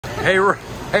Hey,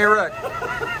 hey, Rick.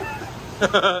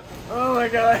 Oh my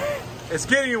God. It's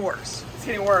getting worse. It's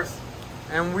getting worse.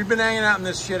 And we've been hanging out in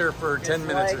this shitter for 10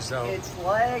 minutes or so. It's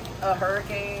like a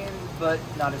hurricane, but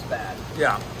not as bad.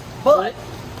 Yeah. But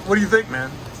what do you think, man?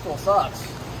 it still sucks.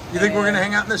 You think we're going to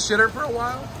hang out in this shitter for a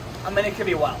while? I mean, it could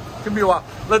be a while. Could be a while.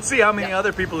 Let's see how many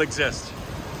other people exist.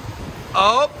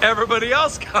 Oh, everybody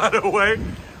else got away.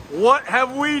 What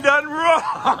have we done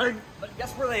wrong? But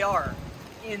guess where they are?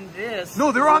 In this.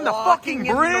 No, they're on the fucking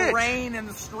bridge. In the rain in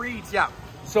the streets. Yeah.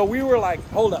 So we were like,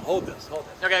 hold this.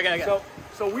 Okay.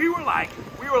 So we were like,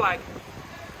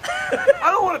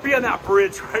 I don't want to be on that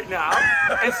bridge right now.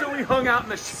 And so we hung out in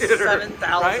the shitter.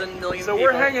 7,000 million So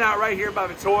people. we're hanging out right here by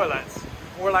the toilets.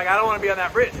 We're like, I don't want to be on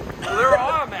that bridge. So they're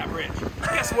all on that bridge.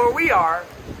 Guess where we are?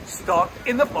 Stuck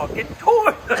in the fucking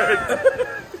toilet.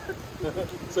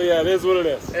 So yeah, it is what it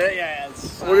is. Yeah,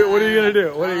 it's... What are you gonna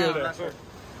do? What are you gonna do? Sure.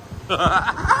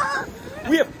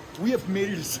 we have made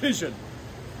a decision.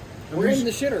 We're in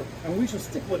the shitter. And we should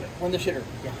stick with it. We're in the shitter.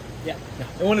 Yeah.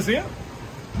 You want to see it?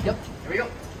 Yep. Here we go.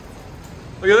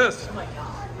 Look at this. Oh my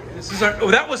God. This is our.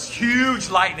 Oh, that was huge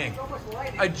lightning. So much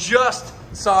lightning. I just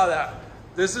saw that.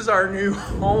 This is our new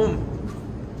home.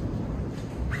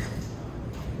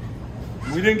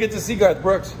 We didn't get to see Garth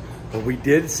Brooks, but we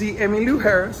did see Emmylou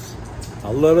Harris,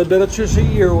 a little bit of Trisha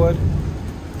Yearwood,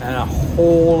 and a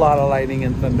whole lot of lightning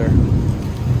and thunder.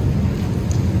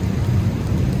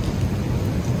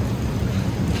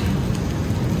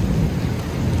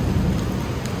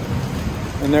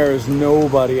 And there is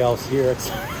nobody else here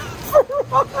except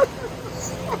for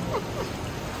us.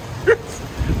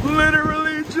 It's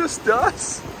literally just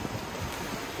us.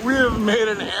 We have made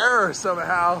an error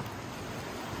somehow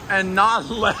and not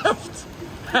left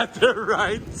at the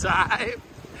right time.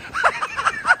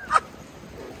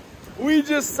 We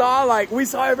just saw we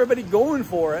saw everybody going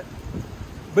for it,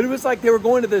 but it was like they were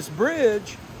going to this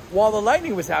bridge while the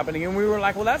lightning was happening, and we were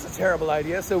like, well, that's a terrible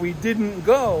idea, so we didn't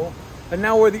go. And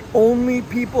now we're the only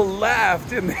people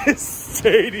left in this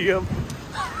stadium.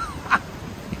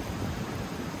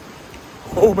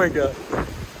 Oh my God.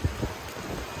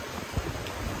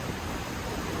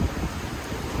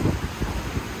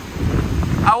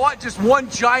 I want just one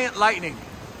giant lightning.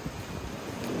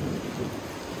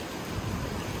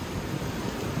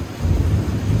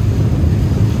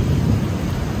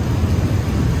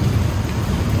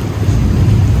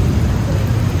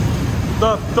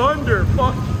 The thunder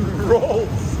fucking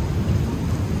rolls.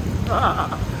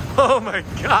 Oh my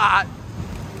God.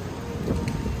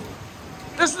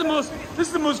 This is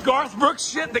the most Garth Brooks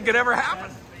shit that could ever happen.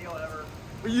 Best video ever.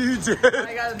 You did.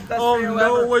 I got the best video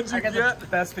no, ever. what'd you I got get? the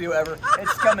best video ever.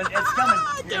 It's coming. It's coming.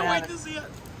 I can't wait to see it.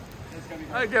 It's gonna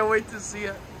be I can't wait to see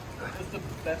it. It's the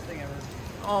best thing ever.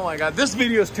 Oh my God, this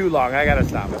video is too long. I gotta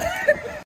stop it.